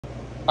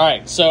All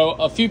right, so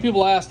a few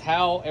people asked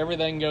how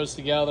everything goes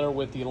together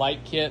with the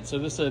light kit. So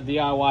this is a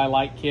DIY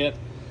light kit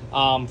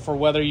for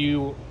whether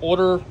you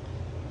order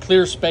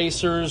clear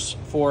spacers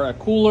for a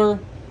cooler,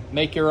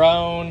 make your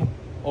own,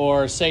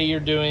 or say you're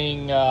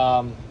doing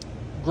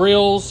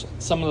grills.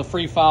 Some of the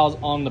free files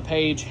on the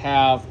page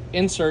have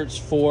inserts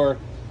for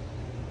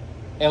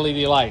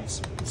LED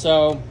lights.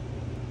 So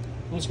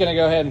I'm just gonna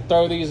go ahead and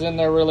throw these in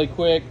there really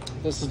quick.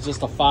 This is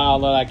just a file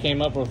that I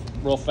came up with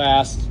real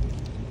fast.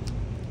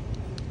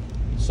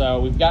 So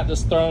we've got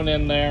this thrown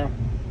in there.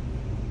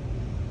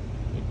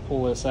 Let me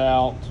pull this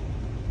out.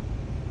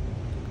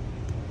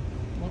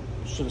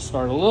 Should have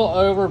started a little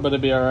over, but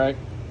it'd be all right.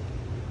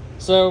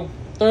 So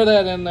throw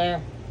that in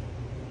there.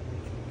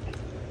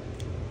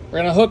 We're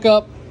gonna hook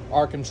up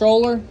our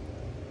controller.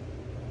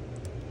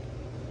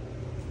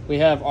 We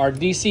have our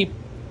DC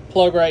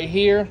plug right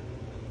here.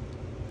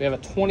 We have a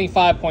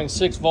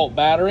 25.6 volt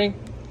battery.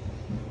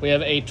 We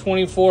have a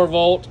 24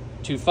 volt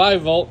to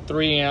 5 volt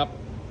 3 amp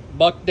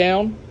buck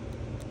down.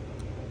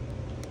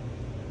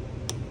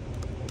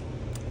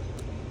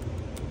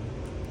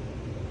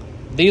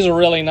 These are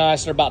really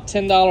nice. They're about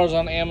 $10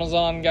 on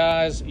Amazon,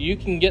 guys. You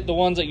can get the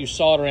ones that you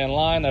solder in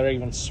line that are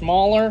even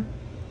smaller.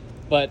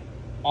 But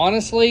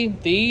honestly,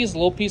 these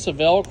little piece of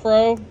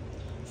Velcro,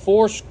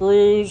 4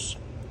 screws,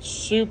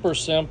 super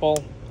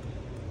simple.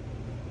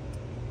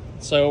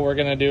 So we're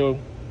gonna do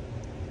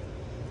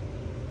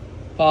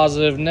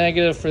positive,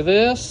 negative for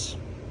this.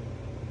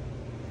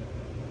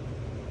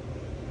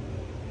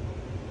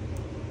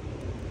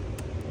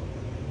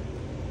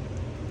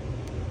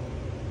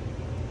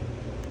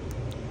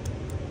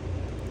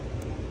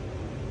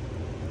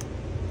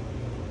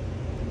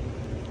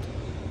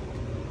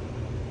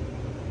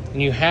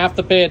 And you have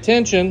to pay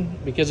attention,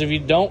 because if you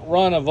don't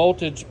run a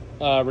voltage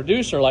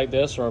reducer like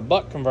this, or a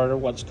buck converter,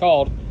 what's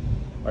called,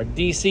 or a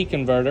DC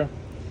converter,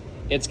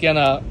 it's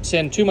gonna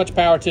send too much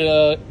power to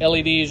the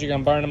LEDs. You're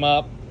gonna burn them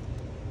up.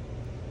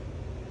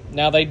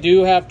 Now they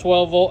do have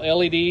 12 volt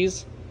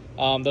LEDs.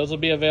 Those will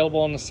be available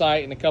on the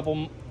site in a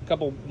couple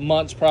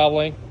months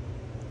probably.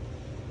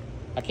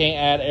 I can't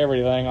add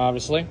everything,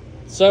 obviously.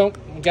 So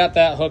we got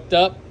that hooked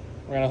up.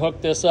 We're gonna hook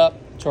this up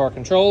to our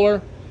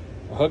controller.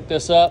 We'll hook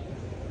this up.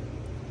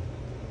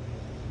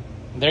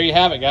 There you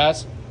have it,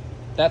 guys.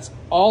 That's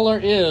all there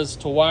is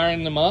to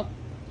wiring them up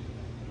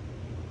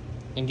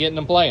and getting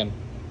them playing.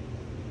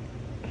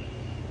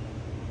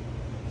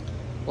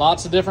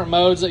 Lots of different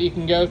modes that you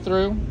can go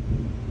through.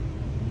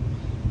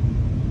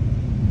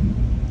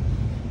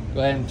 Go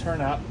ahead and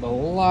turn out the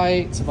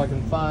lights if I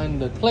can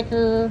find the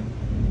clicker.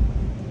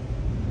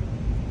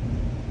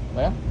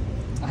 Well,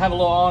 I have a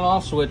little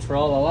on-off switch for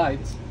all the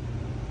lights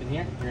in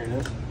here. Here it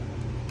is.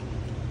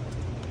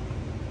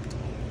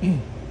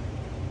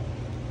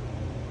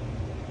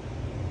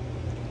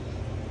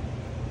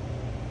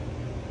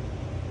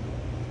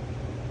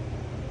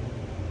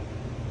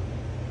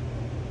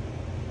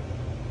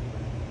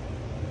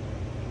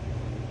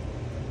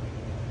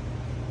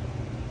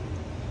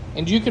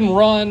 And you can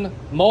run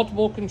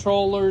multiple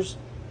controllers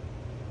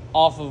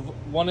off of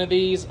one of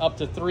these up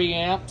to 3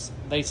 amps.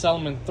 They sell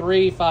them in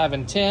 3, 5,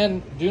 and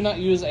 10. Do not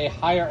use a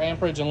higher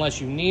amperage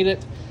unless you need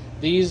it.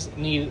 These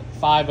need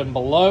 5 and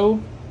below.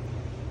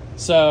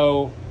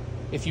 So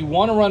if you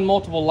want to run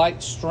multiple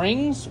light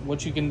strings,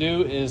 what you can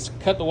do is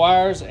cut the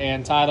wires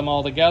and tie them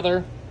all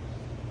together.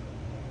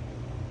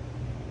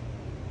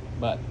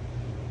 But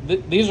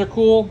these are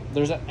cool.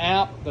 There's an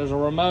app, there's a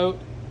remote,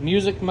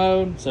 music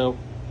mode. So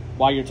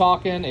while you're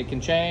talking, it can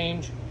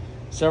change.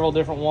 Several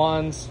different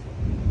ones.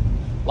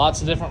 Lots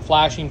of different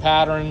flashing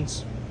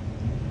patterns.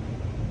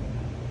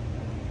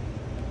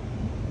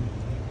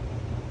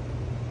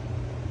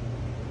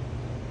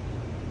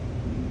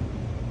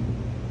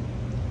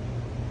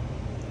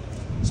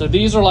 So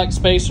these are like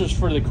spacers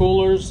for the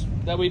coolers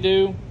that we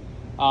do.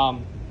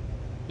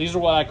 These are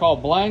what I call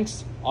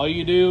blanks. All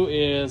you do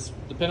is,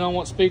 depending on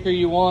what speaker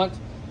you want,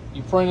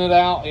 you print it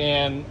out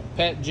in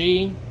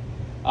PETG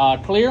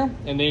clear,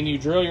 and then you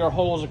drill your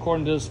holes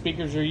according to the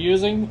speakers you're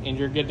using, and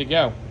you're good to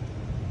go.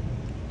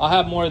 I'll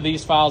have more of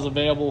these files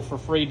available for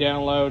free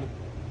download.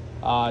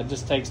 It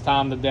just takes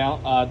time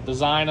to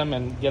design them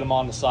and get them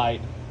on the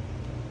site.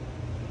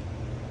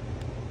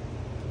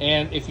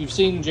 And if you've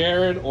seen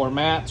Jared or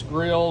Matt's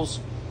grills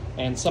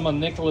and some of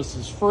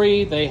Nicholas's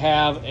free, they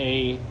have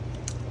a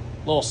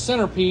little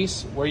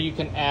centerpiece where you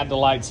can add the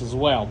lights as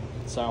well.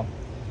 So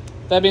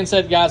that being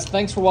said, guys,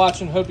 thanks for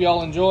watching. Hope you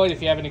all enjoyed.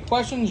 If you have any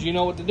questions, you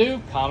know what to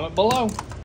do. Comment below.